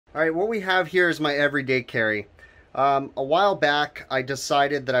Alright, what we have here is my everyday carry. A while back, I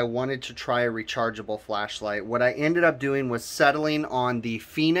decided that I wanted to try a rechargeable flashlight. What I ended up doing was settling on the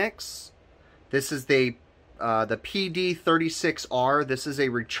Phoenix. This is the PD36R. This is a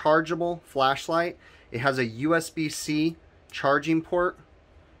rechargeable flashlight. It has a USB-C charging port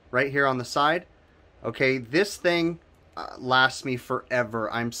right here on the side. Okay, this thing lasts me forever.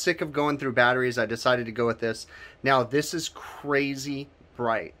 I'm sick of going through batteries. I decided to go with this. Now, this is crazy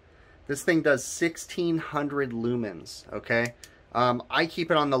bright. This thing does 1600 lumens, okay? I keep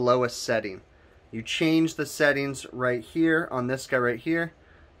it on the lowest setting. You change the settings right here on this guy right here.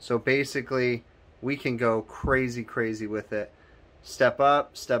 So basically, we can go crazy, crazy with it. Step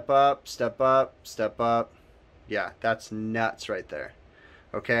up, step up, step up, step up. Yeah, that's nuts right there,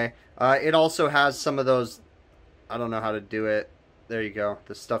 okay? It also has some of those, I don't know how to do it. There you go,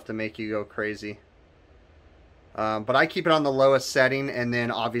 the stuff to make you go crazy. But I keep it on the lowest setting and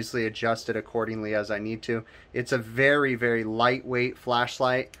then obviously adjust it accordingly as I need to. It's a very, very lightweight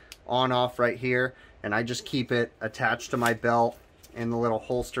flashlight, on off right here, and I just keep it attached to my belt in the little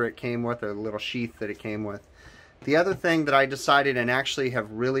holster it came with, or the little sheath that it came with. The other thing that I decided and actually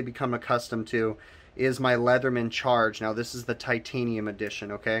have really become accustomed to is my Leatherman Charge. Now this is the titanium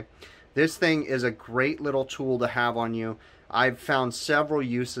edition, okay? This thing is a great little tool to have on you. I've found several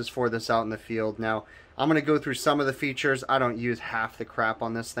uses for this out in the field. Now, I'm going to go through some of the features. I don't use half the crap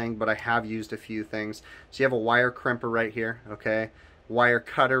on this thing, but I have used a few things. So you have a wire crimper right here, okay? Wire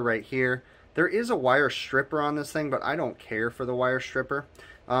cutter right here. There is a wire stripper on this thing, but I don't care for the wire stripper.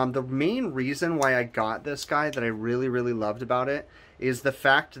 The main reason why I got this guy that I really, really loved about it is the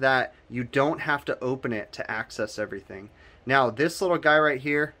fact that you don't have to open it to access everything. Now, this little guy right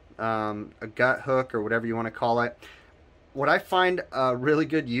here, a gut hook or whatever you want to call it, what I find a really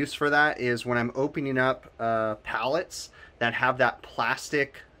good use for that is when I'm opening up pallets that have that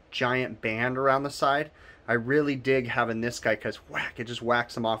plastic giant band around the side. I really dig having this guy because whack, it just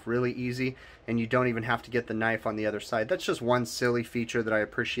whacks them off really easy and you don't even have to get the knife on the other side. That's just one silly feature that I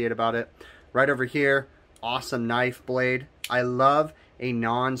appreciate about it. Right over here, awesome knife blade. I love a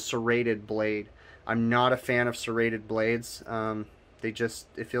non-serrated blade. I'm not a fan of serrated blades.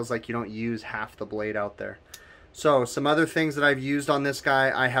 It feels like you don't use half the blade out there. So, some other things that I've used on this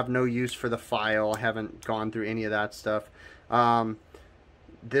guy, I have no use for the file. I haven't gone through any of that stuff.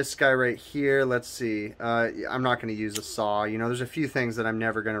 This guy right here, let's see. I'm not going to use a saw. You know, there's a few things that I'm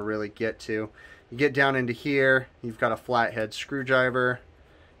never going to really get to. You get down into here, you've got a flathead screwdriver.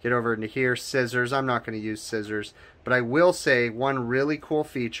 Get over into here, scissors. I'm not going to use scissors. But I will say one really cool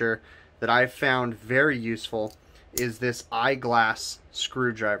feature that I've found very useful is this eyeglass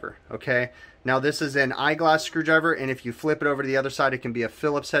screwdriver, okay? Now this is an eyeglass screwdriver, and if you flip it over to the other side, it can be a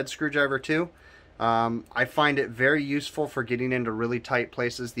Phillips head screwdriver too. I find it very useful for getting into really tight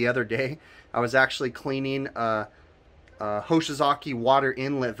places. The other day, I was actually cleaning a Hoshizaki water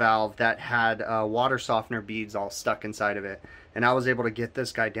inlet valve that had water softener beads all stuck inside of it. And I was able to get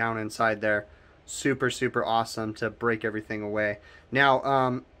this guy down inside there. Super, super awesome to break everything away.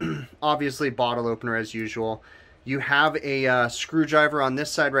 Now, obviously bottle opener as usual. You have a screwdriver on this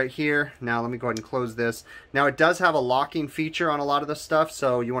side right here. Now let me go ahead and close this. Now it does have a locking feature on a lot of the stuff,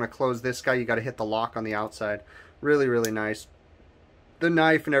 so you want to close this guy, you got to hit the lock on the outside. Really, really nice. The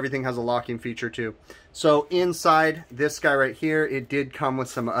knife and everything has a locking feature too. So inside this guy right here, it did come with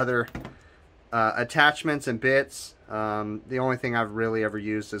some other attachments and bits. The only thing I've really ever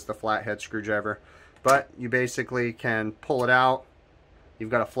used is the flathead screwdriver. But you basically can pull it out. You've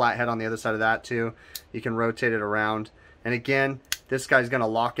got a flathead on the other side of that too. You can rotate it around. And again, this guy's going to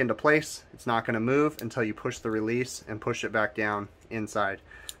lock into place. It's not going to move until you push the release and push it back down inside.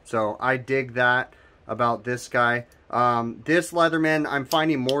 So I dig that about this guy. This Leatherman, I'm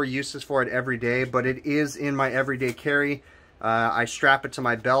finding more uses for it every day, but it is in my everyday carry. I strap it to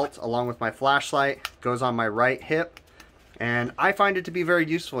my belt along with my flashlight. It goes on my right hip. And I find it to be very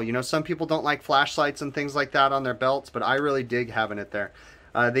useful. You know, some people don't like flashlights and things like that on their belts, but I really dig having it there.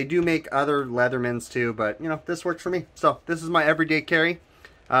 They do make other Leathermans too, but, you know, this works for me. So, this is my everyday carry.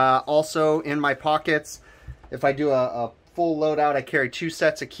 Also, in my pockets, if I do a full loadout, I carry 2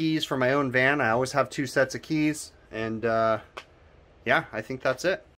 sets of keys for my own van. I always have 2 sets of keys. And, yeah, I think that's it.